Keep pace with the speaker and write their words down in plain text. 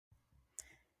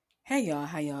Hey y'all,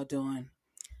 how y'all doing?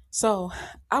 So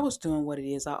I was doing what it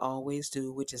is I always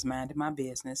do, which is minding my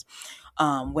business.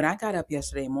 When I got up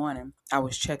yesterday morning, I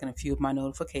was checking a few of my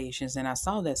notifications and I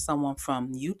saw that someone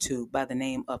from YouTube by the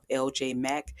name of LJ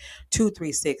Mac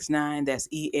 2369, that's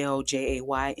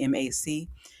ELJAYMAC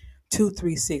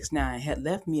 2369, had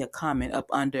left me a comment up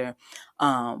under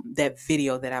that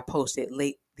video that I posted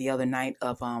late the other night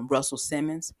of Russell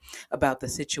Simmons about the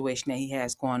situation that he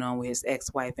has going on with his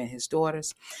ex-wife and his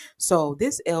daughters. So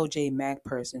this LJ Mack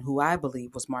person, who I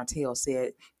believe was Martell,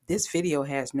 said this video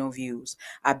has no views.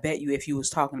 I bet you if you was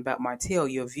talking about Martell,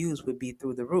 your views would be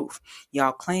through the roof.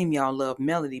 Y'all claim y'all love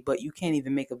Melody, but you can't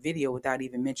even make a video without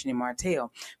even mentioning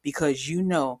Martell because you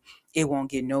know it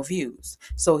won't get no views.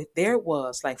 So there it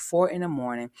was like 4 in the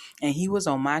morning, and he was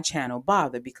on my channel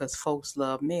bothered because folks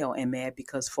love Mel and mad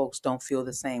because folks don't feel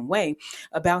the same way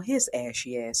about his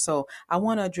ashy ass. So I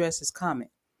want to address his comment,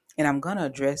 and I'm gonna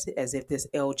address it as if this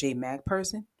LJ Mack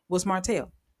person was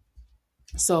Martell.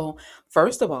 So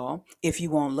first of all, if you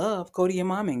want love, go to your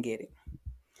mom and get it.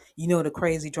 You know the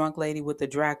crazy drunk lady with the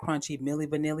dry, crunchy Milli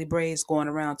Vanilli braids going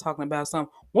around talking about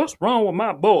something. What's wrong with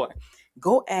my boy?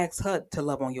 Go ask her to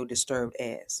love on your disturbed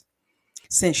ass,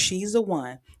 since she's the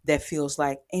one that feels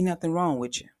like ain't nothing wrong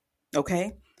with you.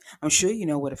 Okay? I'm sure you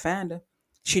know where to find her.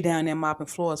 She down there mopping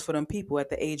floors for them people at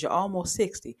the age of almost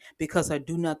 60 because her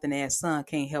do nothing ass son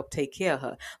can't help take care of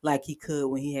her like he could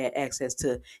when he had access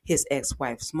to his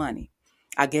ex-wife's money.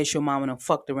 I guess your mama done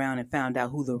fucked around and found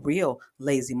out who the real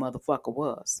lazy motherfucker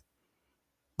was.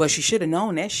 But she should have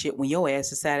known that shit when your ass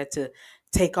decided to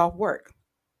take off work.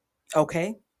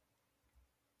 Okay?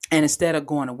 And instead of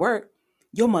going to work,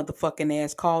 your motherfucking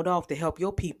ass called off to help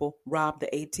your people rob the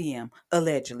ATM,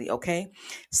 allegedly, okay?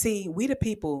 See, we the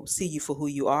people see you for who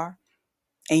you are,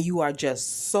 and you are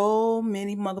just so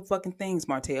many motherfucking things,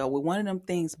 Martell, with one of them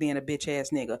things being a bitch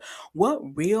ass nigga. What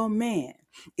real man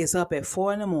is up at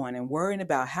 4 in the morning worrying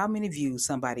about how many views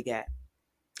somebody got?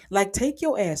 Like, take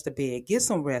your ass to bed, get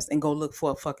some rest, and go look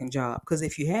for a fucking job. Because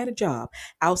if you had a job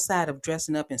outside of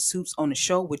dressing up in suits on the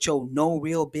show with your no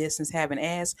real business having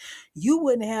ass, you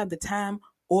wouldn't have the time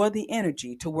or the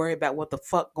energy to worry about what the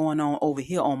fuck going on over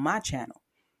here on my channel.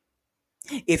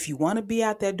 If you want to be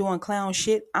out there doing clown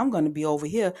shit, I'm going to be over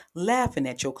here laughing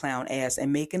at your clown ass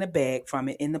and making a bag from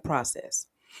it in the process.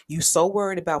 You so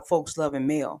worried about folks loving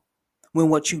Mel, when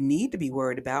what you need to be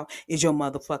worried about is your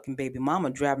motherfucking baby mama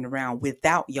driving around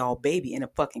without y'all baby in a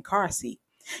fucking car seat.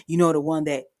 You know, the one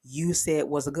that you said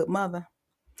was a good mother?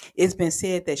 It's been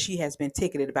said that she has been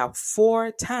ticketed about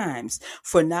 4 times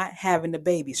for not having the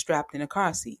baby strapped in a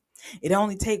car seat. It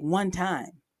only take one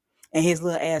time, and his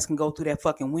little ass can go through that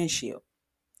fucking windshield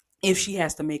if she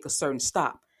has to make a certain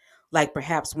stop. Like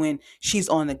perhaps when she's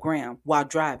on the ground while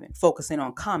driving, focusing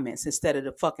on comments instead of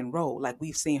the fucking road, like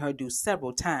we've seen her do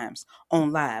several times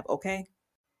on live, okay?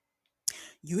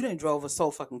 You done drove her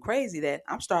so fucking crazy that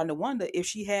I'm starting to wonder if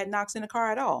she had Knox in the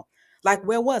car at all. Like,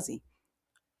 where was he?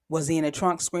 Was he in the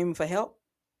trunk screaming for help?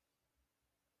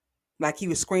 Like he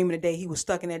was screaming the day he was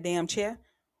stuck in that damn chair?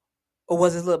 Or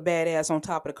was his little badass on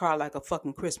top of the car like a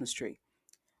fucking Christmas tree?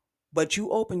 But you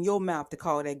open your mouth to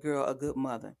call that girl a good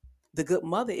mother. The good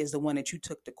mother is the one that you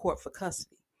took to court for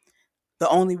custody. The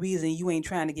only reason you ain't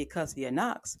trying to get custody of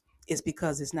Knox is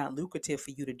because it's not lucrative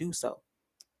for you to do so.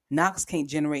 Knox can't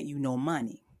generate you no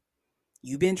money.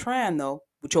 You been trying though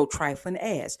with your trifling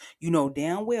ass. You know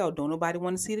damn well don't nobody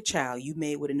want to see the child you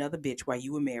made with another bitch while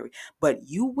you were married. But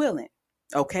you willing,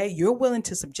 okay? You're willing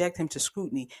to subject him to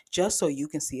scrutiny just so you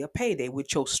can see a payday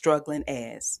with your struggling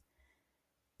ass.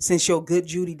 Since your good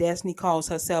Judy Destiny calls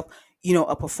herself,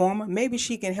 a performer, maybe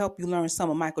she can help you learn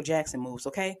some of Michael Jackson moves,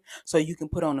 okay? So you can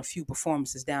put on a few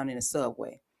performances down in the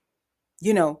subway.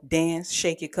 Dance,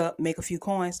 shake your cup, make a few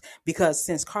coins. Because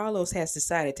since Carlos has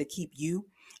decided to keep you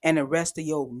and the rest of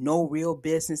your no real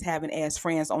business having ass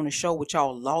friends on the show with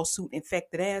y'all lawsuit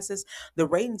infected asses, the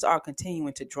ratings are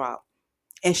continuing to drop.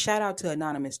 And shout out to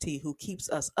Anonymous T who keeps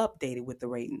us updated with the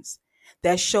ratings.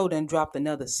 That show done dropped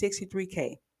another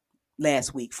 63K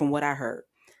last week from what I heard.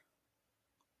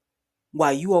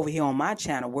 While you over here on my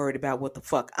channel worried about what the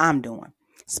fuck I'm doing.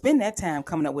 Spend that time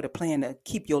coming up with a plan to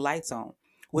keep your lights on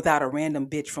without a random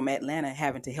bitch from Atlanta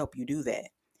having to help you do that.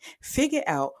 Figure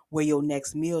out where your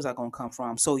next meals are going to come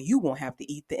from so you won't have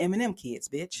to eat the M&M kids,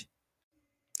 bitch.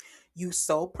 You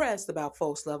so pressed about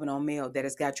folks loving on Mel that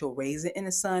has got your raisin in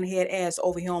the sun head ass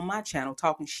over here on my channel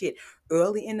talking shit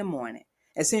early in the morning.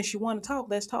 And since you want to talk,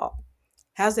 let's talk.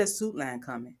 How's that suit line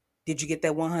coming? Did you get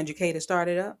that 100K to start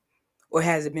it up? Or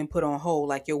has it been put on hold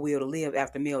like your will to live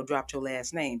after Mel dropped your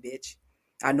last name, bitch?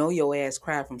 I know your ass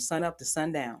cried from sun up to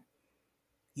sundown.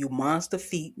 You monster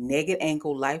feet, naked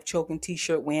ankle, life choking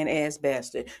t-shirt wearing ass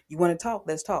bastard. You want to talk?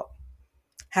 Let's talk.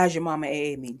 How's your mama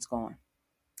AA meetings going?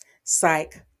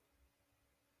 Psych.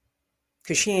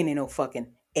 Cause she ain't in no fucking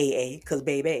AA. Cause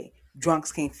baby,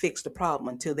 drunks can't fix the problem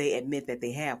until they admit that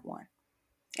they have one.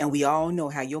 And we all know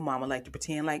how your mama like to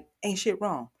pretend like ain't shit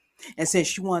wrong. And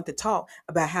since you wanted to talk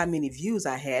about how many views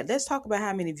I had, let's talk about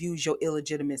how many views your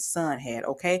illegitimate son had,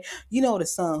 okay? You know the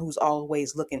son who's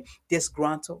always looking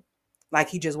disgruntled, like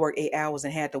he just worked 8 hours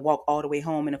and had to walk all the way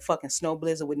home in a fucking snow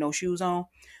blizzard with no shoes on.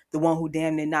 The one who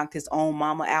damn near knocked his own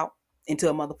mama out into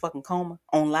a motherfucking coma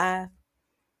on live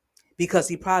because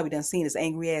he probably done seen his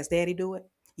angry ass daddy do it.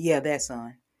 Yeah, that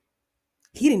son.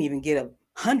 He didn't even get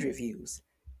 100 views.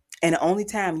 And the only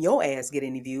time your ass get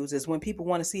any views is when people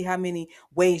want to see how many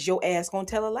ways your ass gonna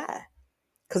tell a lie.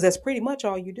 Because that's pretty much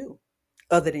all you do.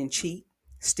 Other than cheat,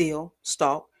 steal,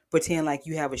 stalk, pretend like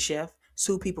you have a chef,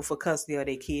 sue people for custody of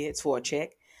their kids for a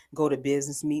check, go to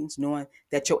business meetings knowing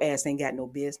that your ass ain't got no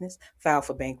business, file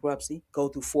for bankruptcy, go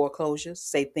through foreclosures,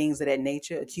 say things of that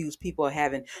nature, accuse people of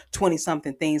having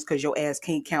 20-something things because your ass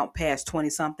can't count past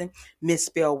 20-something,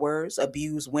 misspell words,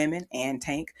 abuse women, and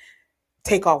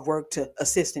take off work to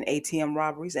assist in ATM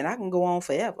robberies, and I can go on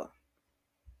forever.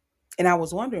 And I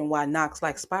was wondering why Knox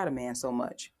likes Spider-Man so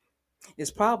much.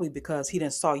 It's probably because he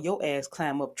done saw your ass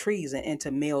climb up trees and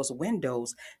into Mel's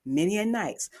windows many a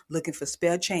nights looking for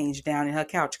spare change down in her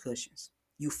couch cushions.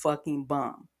 You fucking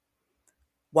bum.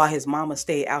 While his mama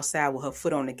stayed outside with her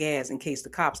foot on the gas in case the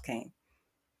cops came.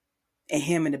 And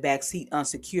him in the back seat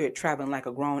unsecured traveling like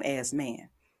a grown-ass man.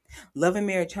 Love and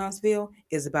Marriage Huntsville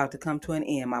is about to come to an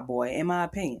end, my boy, in my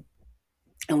opinion.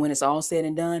 And when it's all said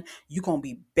and done, you're going to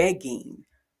be begging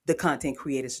the content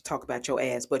creators to talk about your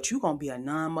ass, but you're going to be a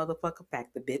non-motherfucker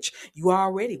factor, bitch. You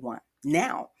already one.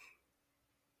 Now.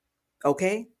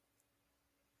 Okay?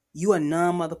 You a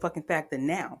non-motherfucking factor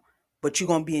now, but you're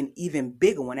going to be an even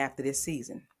bigger one after this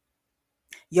season.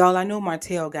 Y'all, I know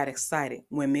Martell got excited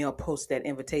when Mel posted that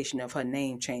invitation of her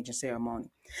name changing ceremony.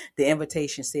 The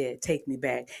invitation said, "Take me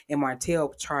back," and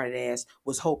Martell charted ass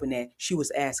was hoping that she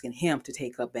was asking him to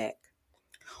take her back.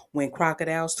 When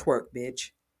crocodiles twerk,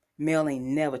 bitch, Mel ain't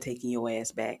never taking your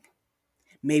ass back.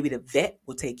 Maybe the vet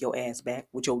will take your ass back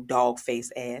with your dog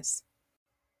face ass.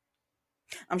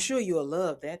 I'm sure you'll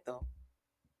love that, though.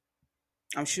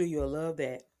 I'm sure you'll love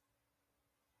that.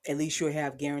 At least you'll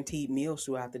have guaranteed meals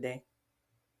throughout the day.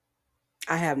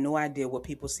 I have no idea what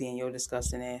people see in your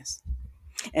disgusting ass.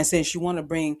 And since you want to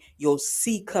bring your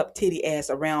C-cup titty ass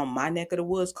around my neck of the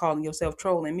woods, calling yourself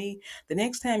trolling me, the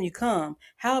next time you come,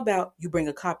 how about you bring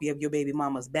a copy of your baby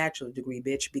mama's bachelor's degree,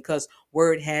 bitch? Because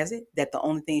word has it that the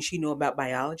only thing she know about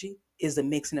biology is the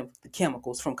mixing of the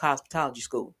chemicals from cosmetology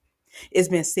school. It's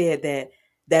been said that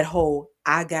that whole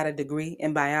 "I got a degree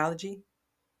in biology"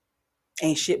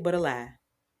 ain't shit but a lie.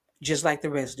 Just like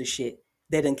the rest of the shit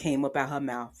that done came up out her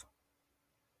mouth.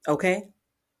 Okay?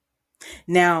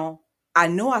 Now, I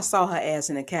know I saw her ass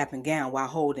in a cap and gown while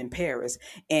Holt in Paris,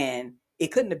 and it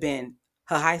couldn't have been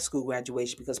her high school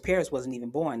graduation because Paris wasn't even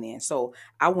born then. So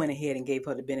I went ahead and gave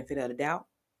her the benefit of the doubt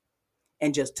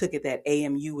and just took it that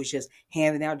AMU was just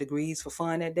handing out degrees for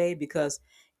fun that day because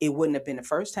it wouldn't have been the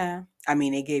first time. I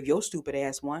mean, they gave your stupid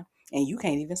ass one, and you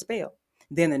can't even spell.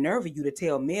 Then the nerve of you to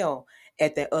tell Mel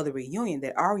at that other reunion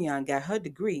that Ariane got her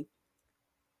degree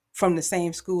from the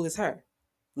same school as her.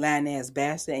 Lying ass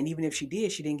bastard. And even if she did,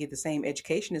 she didn't get the same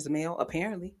education as Mel,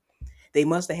 apparently. They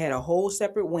must have had a whole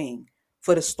separate wing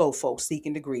for the slow folks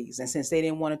seeking degrees. And since they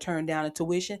didn't want to turn down the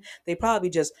tuition, they probably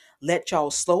just let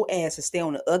y'all slow asses stay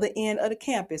on the other end of the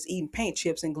campus eating paint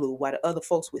chips and glue while the other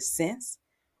folks with sense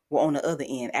were on the other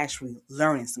end actually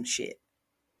learning some shit.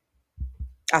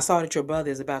 I saw that your brother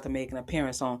is about to make an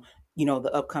appearance on,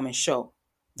 the upcoming show,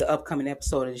 the upcoming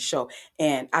episode of the show.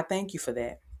 And I thank you for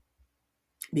that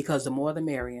because the more the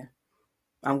merrier.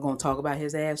 I'm going to talk about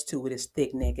his ass too with his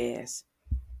thick neck ass.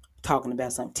 Talking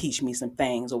about some teach me some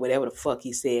things or whatever the fuck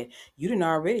he said. You done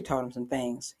already taught him some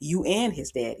things. You and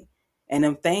his daddy. And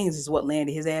them things is what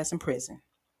landed his ass in prison.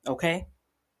 Okay?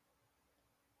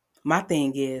 My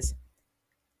thing is,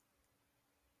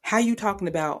 how you talking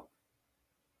about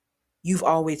you've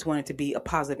always wanted to be a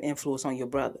positive influence on your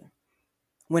brother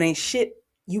when ain't shit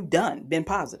you done been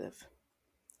positive?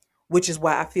 Which is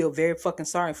why I feel very fucking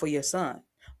sorry for your son.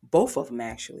 Both of them,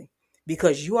 actually.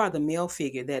 Because you are the male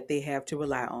figure that they have to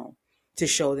rely on to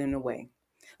show them the way.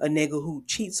 A nigga who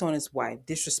cheats on his wife,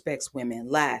 disrespects women,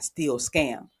 lies, steals,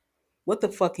 scam. What the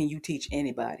fuck can you teach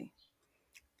anybody?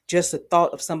 Just the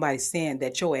thought of somebody saying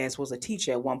that your ass was a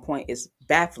teacher at one point is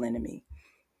baffling to me.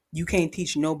 You can't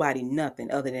teach nobody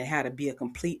nothing other than how to be a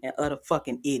complete and utter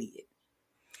fucking idiot.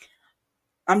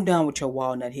 I'm done with your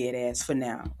walnut head ass for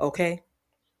now, okay?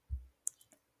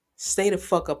 Stay the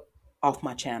fuck up off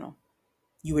my channel,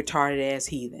 you retarded ass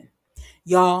heathen.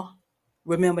 Y'all,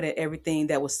 remember that everything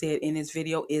that was said in this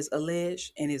video is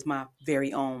alleged and is my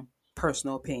very own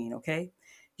personal opinion, okay?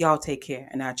 Y'all take care,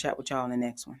 and I'll chat with y'all in the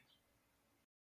next one.